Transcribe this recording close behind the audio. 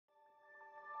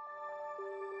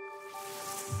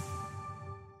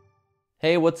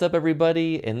Hey, what's up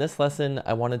everybody? In this lesson,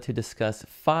 I wanted to discuss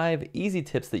 5 easy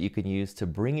tips that you can use to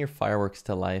bring your fireworks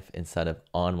to life inside of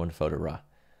ON1 Photo RAW.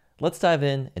 Let's dive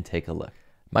in and take a look.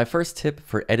 My first tip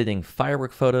for editing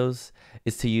firework photos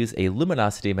is to use a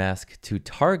luminosity mask to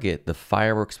target the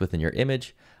fireworks within your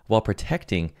image while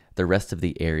protecting the rest of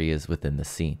the areas within the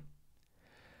scene.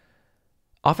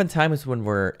 Oftentimes when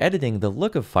we're editing the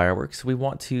look of fireworks, we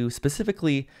want to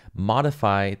specifically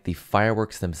modify the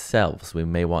fireworks themselves. We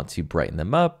may want to brighten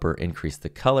them up or increase the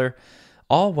color,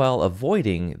 all while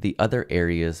avoiding the other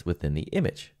areas within the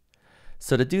image.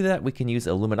 So to do that, we can use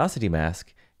a luminosity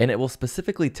mask, and it will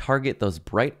specifically target those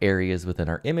bright areas within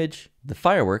our image, the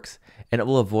fireworks, and it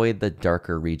will avoid the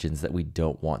darker regions that we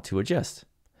don't want to adjust.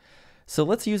 So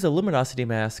let's use a luminosity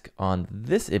mask on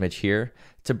this image here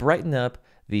to brighten up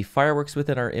the fireworks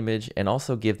within our image and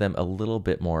also give them a little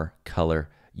bit more color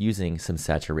using some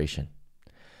saturation.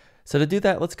 So to do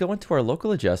that, let's go into our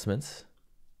local adjustments.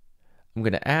 I'm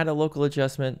going to add a local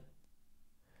adjustment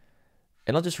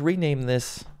and I'll just rename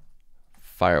this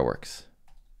Fireworks.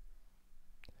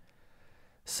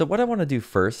 So what I want to do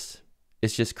first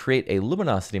is just create a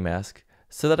luminosity mask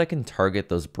so that I can target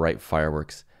those bright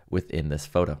fireworks within this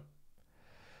photo.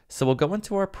 So we'll go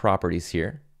into our properties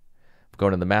here, go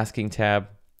into the masking tab,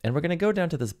 and we're going to go down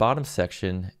to this bottom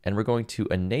section and we're going to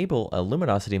enable a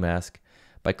luminosity mask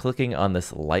by clicking on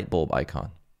this light bulb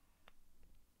icon.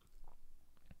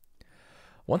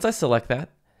 Once I select that,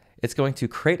 it's going to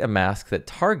create a mask that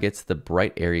targets the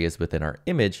bright areas within our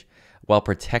image while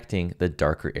protecting the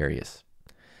darker areas.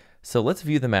 So let's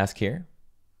view the mask here.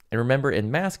 And remember,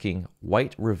 in masking,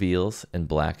 white reveals and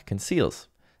black conceals.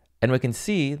 And we can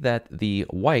see that the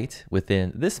white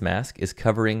within this mask is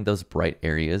covering those bright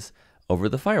areas over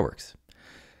the fireworks.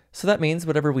 So that means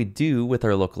whatever we do with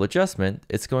our local adjustment,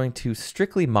 it's going to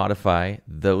strictly modify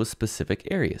those specific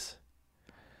areas.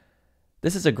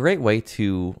 This is a great way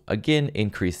to, again,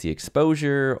 increase the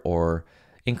exposure or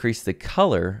increase the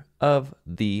color of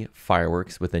the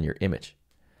fireworks within your image.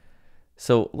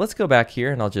 So let's go back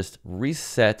here and I'll just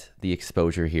reset the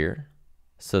exposure here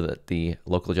so that the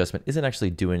local adjustment isn't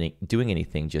actually doing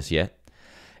anything just yet.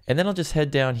 And then I'll just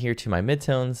head down here to my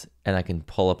midtones and I can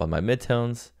pull up on my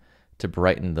midtones to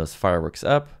brighten those fireworks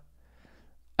up.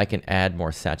 I can add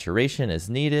more saturation as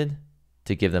needed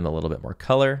to give them a little bit more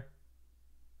color.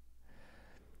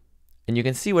 And you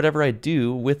can see whatever I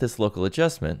do with this local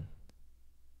adjustment,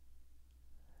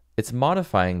 it's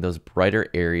modifying those brighter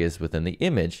areas within the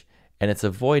image and it's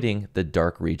avoiding the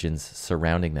dark regions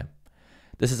surrounding them.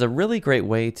 This is a really great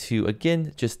way to,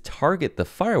 again, just target the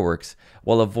fireworks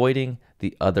while avoiding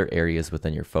the other areas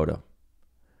within your photo.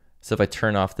 So if I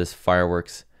turn off this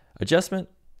fireworks adjustment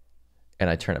and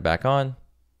I turn it back on,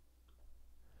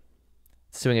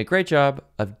 it's doing a great job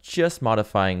of just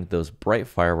modifying those bright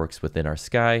fireworks within our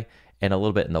sky and a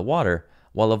little bit in the water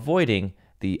while avoiding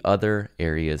the other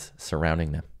areas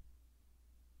surrounding them.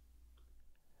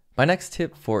 My next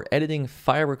tip for editing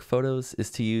firework photos is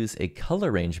to use a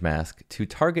color range mask to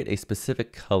target a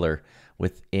specific color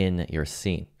within your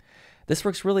scene. This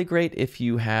works really great if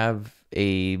you have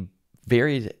a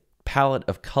varied palette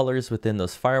of colors within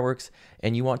those fireworks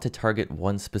and you want to target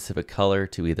one specific color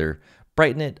to either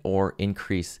brighten it or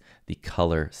increase the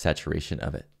color saturation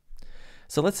of it.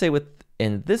 So let's say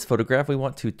within this photograph, we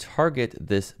want to target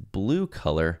this blue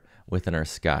color within our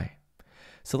sky.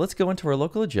 So let's go into our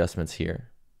local adjustments here.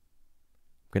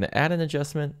 I'm going to add an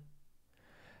adjustment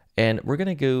and we're going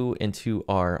to go into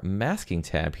our masking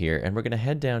tab here and we're going to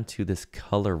head down to this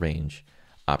color range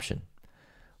option.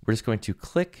 We're just going to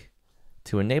click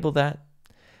to enable that.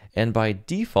 And by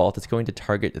default, it's going to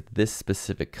target this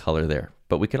specific color there,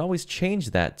 but we can always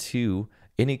change that to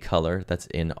any color that's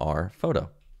in our photo.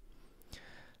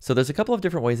 So there's a couple of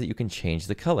different ways that you can change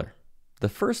the color. The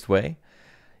first way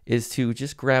is to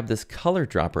just grab this color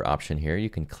dropper option here. You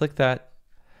can click that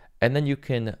and then you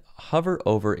can hover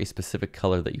over a specific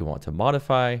color that you want to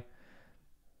modify.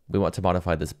 We want to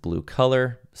modify this blue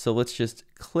color. So let's just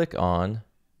click on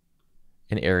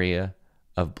an area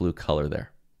of blue color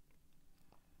there.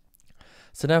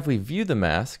 So now if we view the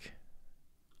mask,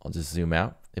 I'll just zoom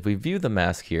out. If we view the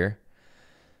mask here,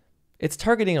 it's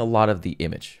targeting a lot of the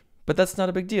image, but that's not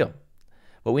a big deal.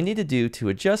 What we need to do to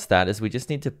adjust that is we just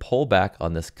need to pull back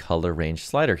on this color range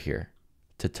slider here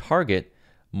to target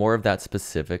more of that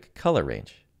specific color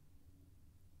range.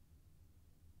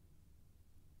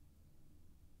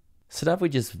 So now if we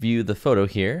just view the photo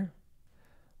here,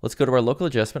 let's go to our local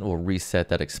adjustment. We'll reset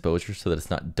that exposure so that it's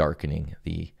not darkening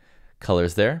the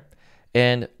colors there.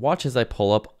 And watch as I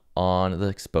pull up on the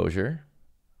exposure.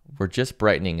 We're just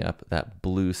brightening up that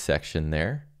blue section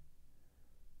there.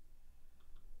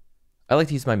 I like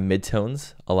to use my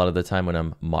midtones a lot of the time when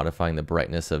I'm modifying the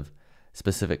brightness of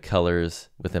specific colors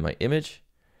within my image.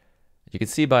 You can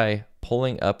see by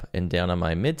pulling up and down on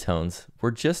my midtones,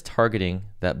 we're just targeting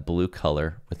that blue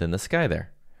color within the sky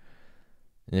there.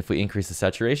 And if we increase the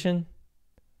saturation,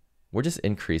 we're just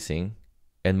increasing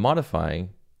and modifying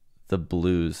the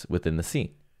blues within the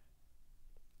scene.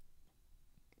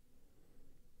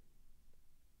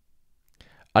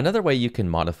 Another way you can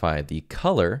modify the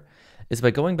color is by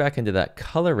going back into that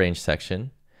color range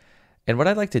section. And what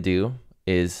I'd like to do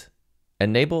is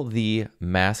enable the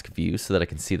mask view so that I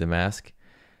can see the mask,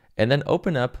 and then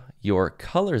open up your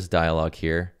colors dialog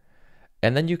here,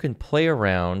 and then you can play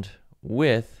around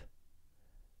with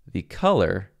the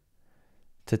color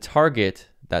to target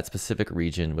that specific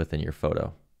region within your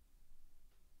photo.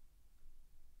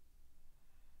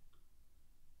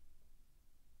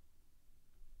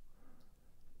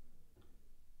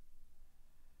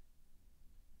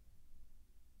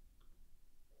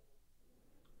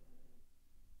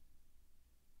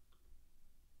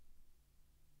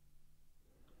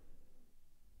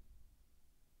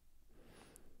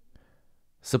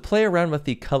 So play around with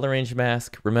the color range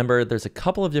mask. Remember, there's a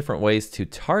couple of different ways to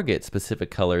target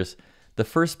specific colors. The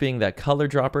first being that color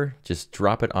dropper, just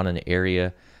drop it on an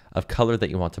area of color that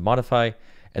you want to modify.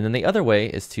 And then the other way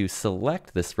is to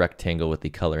select this rectangle with the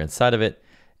color inside of it,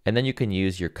 and then you can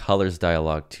use your colors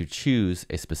dialog to choose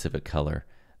a specific color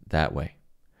that way.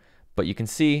 But you can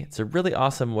see it's a really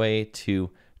awesome way to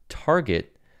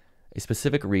target a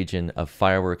specific region of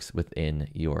fireworks within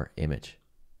your image.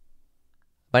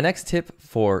 My next tip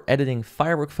for editing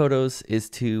firework photos is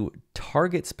to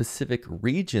target specific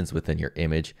regions within your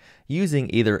image using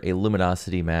either a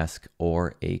luminosity mask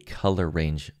or a color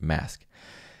range mask.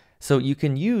 So you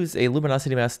can use a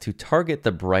luminosity mask to target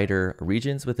the brighter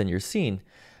regions within your scene,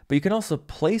 but you can also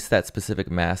place that specific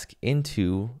mask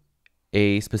into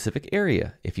a specific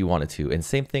area if you wanted to, and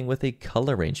same thing with a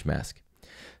color range mask.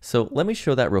 So let me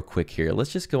show that real quick here.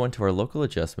 Let's just go into our local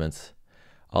adjustments.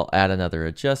 I'll add another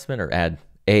adjustment, or add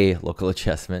a local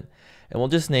adjustment, and we'll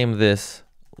just name this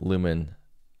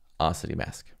luminosity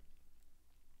mask.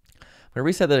 I'm going to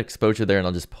reset that exposure there, and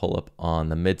I'll just pull up on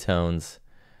the midtones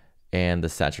and the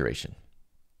saturation.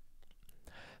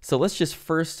 So let's just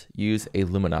first use a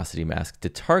luminosity mask to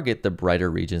target the brighter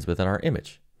regions within our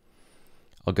image.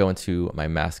 I'll go into my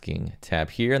masking tab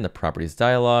here in the properties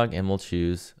dialog, and we'll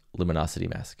choose luminosity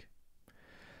mask.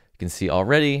 You can see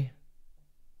already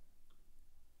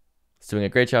it's doing a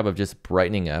great job of just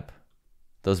brightening up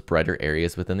those brighter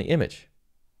areas within the image.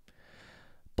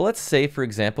 But let's say, for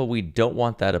example, we don't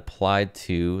want that applied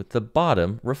to the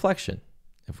bottom reflection.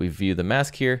 If we view the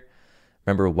mask here,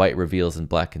 remember white reveals and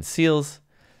black conceals,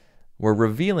 we're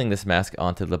revealing this mask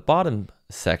onto the bottom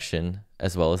section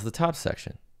as well as the top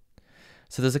section.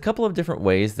 So there's a couple of different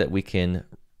ways that we can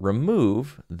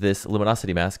remove this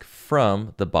luminosity mask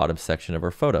from the bottom section of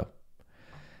our photo.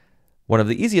 One of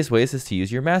the easiest ways is to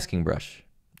use your masking brush.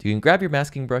 You can grab your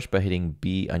masking brush by hitting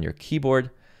B on your keyboard.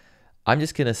 I'm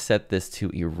just going to set this to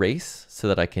erase so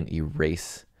that I can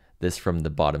erase this from the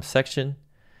bottom section.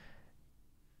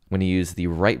 I'm going to use the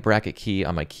right bracket key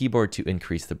on my keyboard to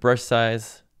increase the brush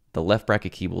size. The left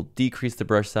bracket key will decrease the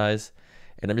brush size.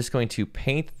 And I'm just going to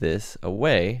paint this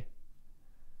away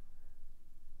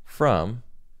from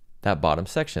that bottom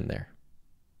section there.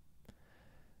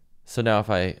 So now if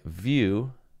I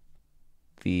view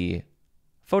the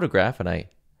photograph and I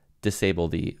disable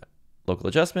the local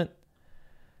adjustment,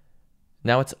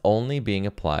 now it's only being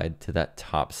applied to that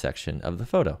top section of the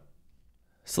photo.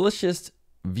 So let's just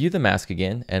view the mask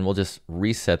again, and we'll just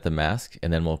reset the mask,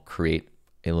 and then we'll create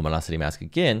a luminosity mask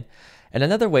again. And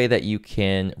another way that you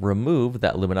can remove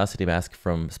that luminosity mask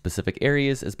from specific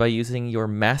areas is by using your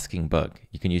masking bug.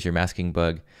 You can use your masking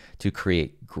bug to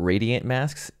create gradient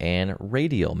masks and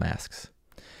radial masks.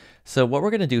 So what we're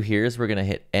going to do here is we're going to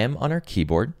hit M on our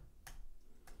keyboard.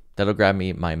 That'll grab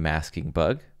me my masking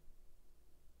bug,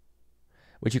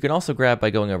 which you can also grab by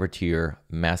going over to your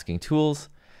masking tools,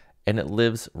 and it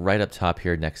lives right up top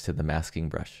here next to the masking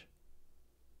brush.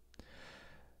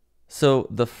 So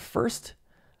the first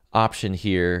option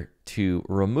here to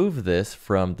remove this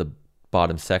from the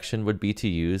bottom section would be to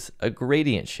use a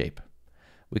gradient shape.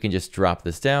 We can just drop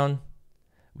this down.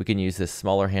 We can use this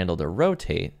smaller handle to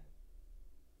rotate.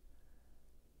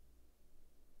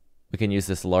 We can use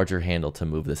this larger handle to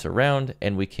move this around,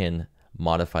 and we can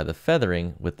modify the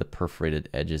feathering with the perforated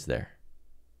edges there.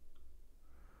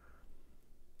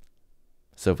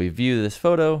 So if we view this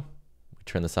photo, we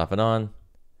turn this off and on.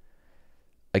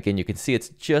 Again, you can see it's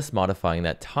just modifying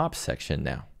that top section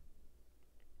now.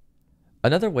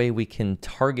 Another way we can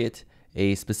target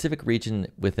a specific region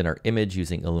within our image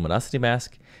using a luminosity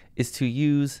mask is to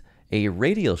use a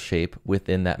radial shape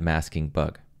within that masking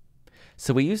bug.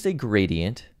 So we used a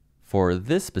gradient for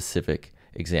this specific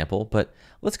example, but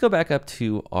let's go back up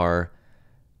to our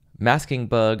masking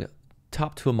bug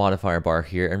top tool modifier bar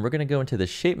here, and we're going to go into the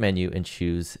shape menu and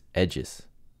choose edges.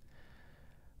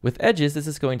 With edges, this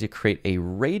is going to create a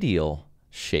radial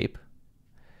shape,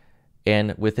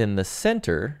 and within the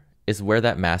center is where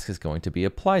that mask is going to be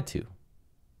applied to.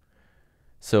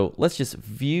 So let's just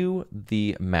view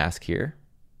the mask here,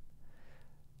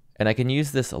 and I can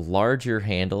use this larger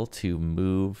handle to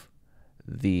move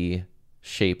the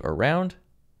shape around.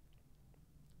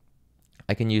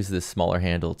 I can use this smaller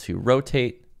handle to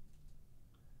rotate.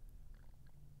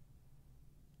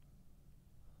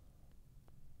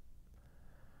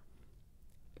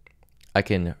 I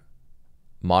can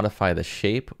modify the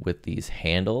shape with these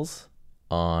handles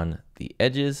on the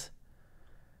edges,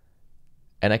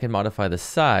 and I can modify the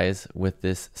size with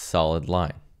this solid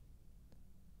line.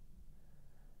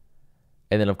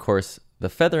 And then of course, the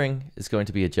feathering is going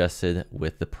to be adjusted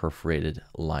with the perforated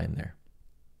line there.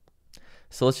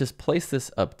 So let's just place this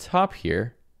up top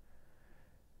here,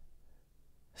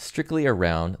 strictly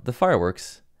around the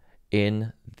fireworks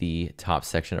in the top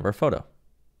section of our photo.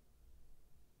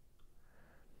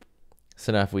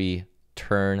 So now if we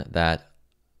turn that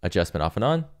adjustment off and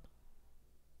on,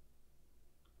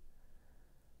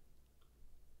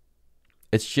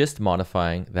 it's just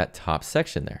modifying that top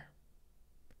section there.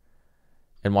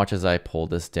 And watch as I pull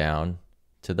this down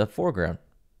to the foreground.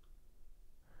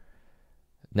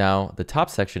 Now the top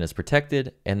section is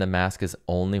protected and the mask is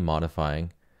only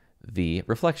modifying the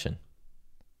reflection.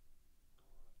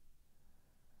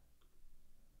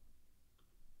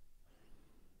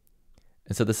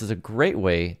 And so this is a great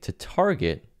way to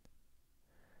target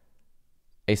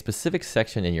a specific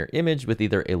section in your image with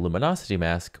either a luminosity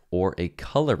mask or a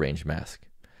color range mask.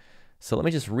 So let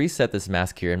me just reset this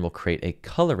mask here and we'll create a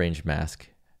color range mask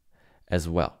as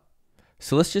well.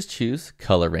 So let's just choose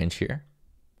color range here.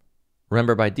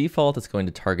 Remember, by default, it's going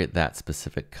to target that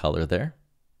specific color there.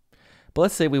 But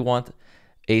let's say we want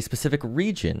a specific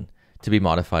region to be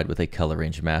modified with a color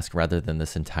range mask rather than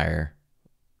this entire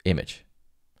image.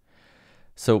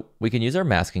 So we can use our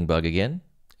masking bug again,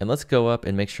 and let's go up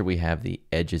and make sure we have the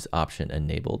edges option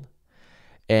enabled.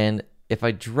 And if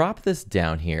I drop this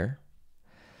down here,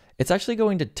 it's actually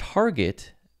going to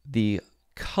target the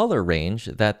color range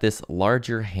that this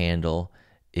larger handle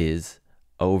is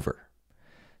over.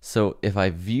 So if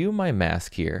I view my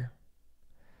mask here,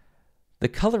 the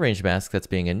color range mask that's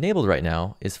being enabled right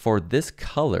now is for this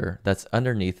color that's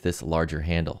underneath this larger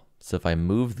handle. So if I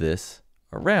move this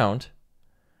around,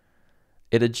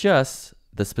 it adjusts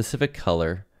the specific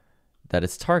color that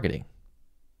it's targeting.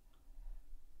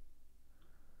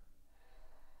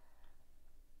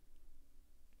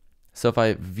 So if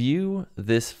I view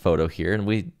this photo here and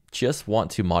we just want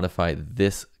to modify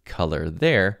this color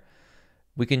there,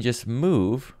 we can just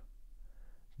move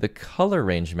the color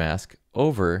range mask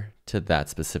over to that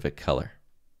specific color.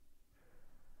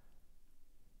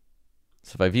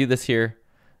 So if I view this here,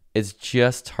 it's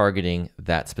just targeting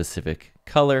that specific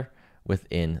color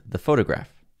within the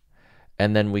photograph.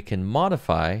 And then we can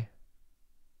modify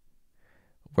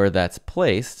where that's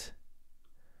placed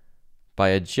by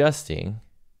adjusting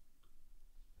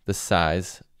the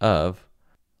size of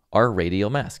our radial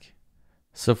mask.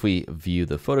 So if we view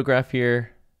the photograph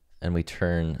here and we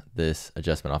turn this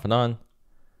adjustment off and on,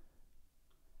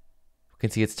 we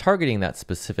can see it's targeting that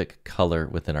specific color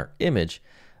within our image,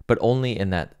 but only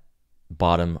in that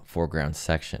bottom foreground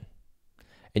section.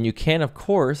 And you can, of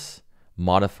course,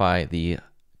 modify the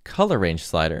color range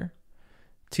slider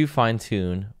to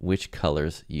fine-tune which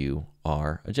colors you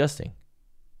are adjusting.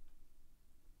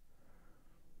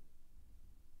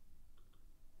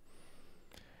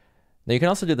 Now you can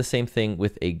also do the same thing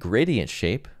with a gradient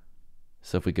shape.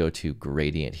 So if we go to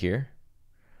gradient here,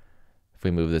 if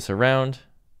we move this around,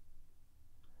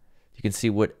 you can see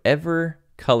whatever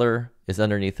color is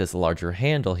underneath this larger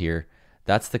handle here,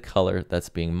 that's the color that's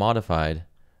being modified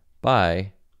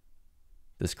by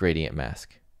this gradient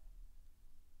mask.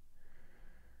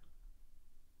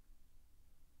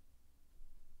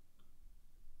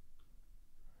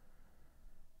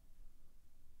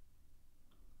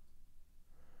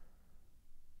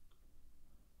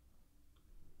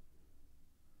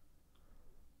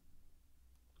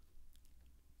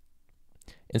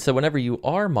 And so whenever you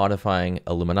are modifying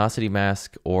a luminosity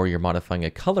mask or you're modifying a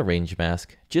color range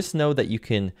mask, just know that you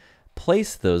can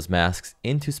place those masks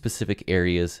into specific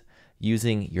areas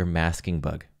using your masking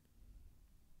bug.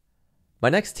 My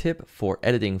next tip for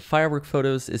editing firework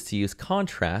photos is to use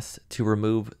contrast to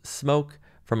remove smoke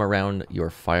from around your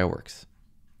fireworks.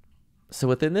 So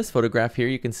within this photograph here,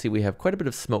 you can see we have quite a bit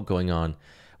of smoke going on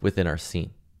within our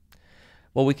scene.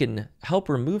 Well, we can help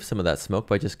remove some of that smoke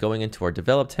by just going into our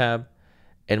Develop tab,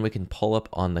 and we can pull up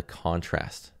on the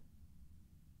contrast.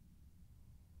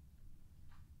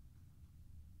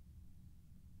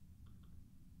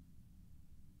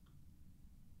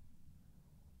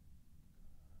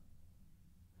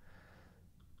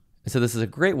 And so this is a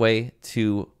great way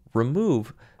to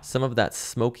remove some of that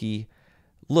smoky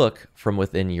look from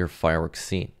within your fireworks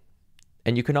scene.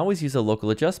 And you can always use a local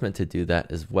adjustment to do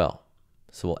that as well.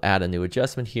 So we'll add a new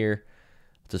adjustment here.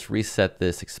 Just reset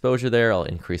this exposure there. I'll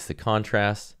increase the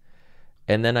contrast.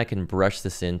 And then I can brush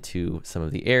this into some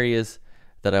of the areas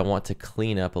that I want to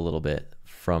clean up a little bit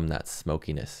from that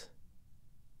smokiness.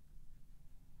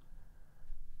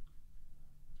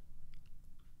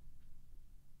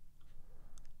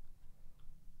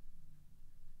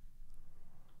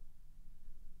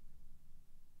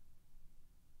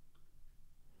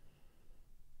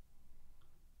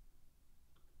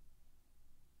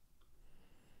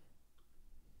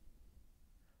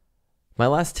 My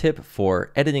last tip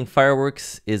for editing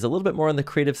fireworks is a little bit more on the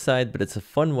creative side, but it's a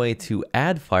fun way to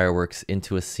add fireworks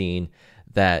into a scene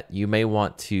that you may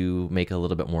want to make a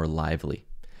little bit more lively.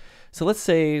 So let's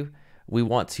say we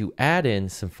want to add in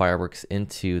some fireworks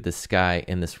into the sky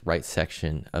in this right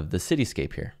section of the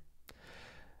cityscape here.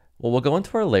 Well, we'll go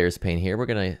into our layers pane here. We're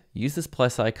going to use this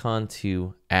plus icon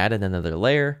to add in another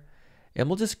layer, and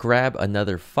we'll just grab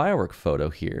another firework photo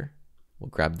here.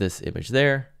 We'll grab this image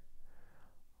there.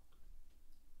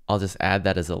 I'll just add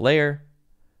that as a layer.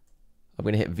 I'm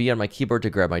going to hit V on my keyboard to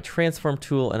grab my transform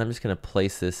tool, and I'm just going to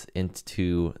place this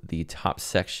into the top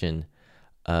section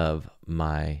of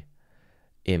my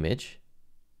image.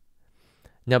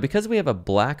 Now, because we have a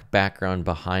black background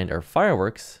behind our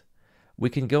fireworks, we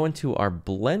can go into our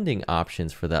blending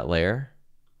options for that layer,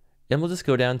 and we'll just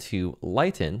go down to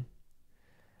lighten,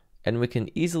 and we can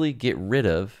easily get rid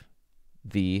of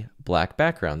the black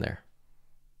background there.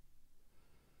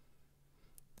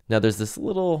 Now there's this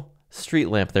little street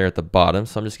lamp there at the bottom,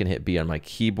 so I'm just going to hit B on my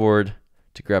keyboard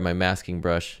to grab my masking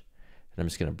brush, and I'm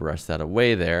just going to brush that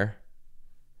away there.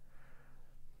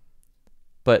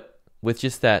 But with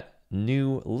just that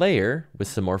new layer with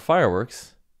some more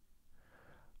fireworks,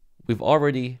 we've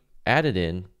already added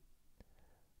in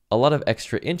a lot of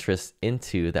extra interest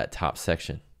into that top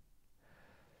section.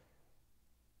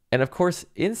 And of course,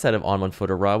 inside of ON1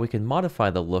 Photo RAW, we can modify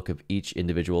the look of each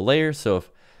individual layer. So if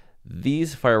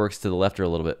these fireworks to the left are a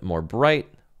little bit more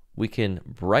bright, we can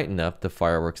brighten up the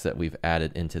fireworks that we've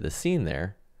added into the scene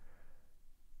there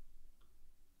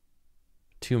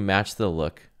to match the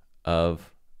look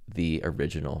of the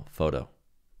original photo.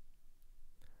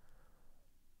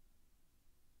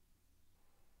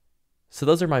 So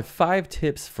those are my 5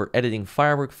 tips for editing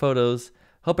firework photos.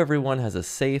 Hope everyone has a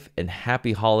safe and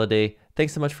happy holiday.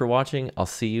 Thanks so much for watching. I'll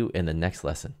see you in the next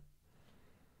lesson.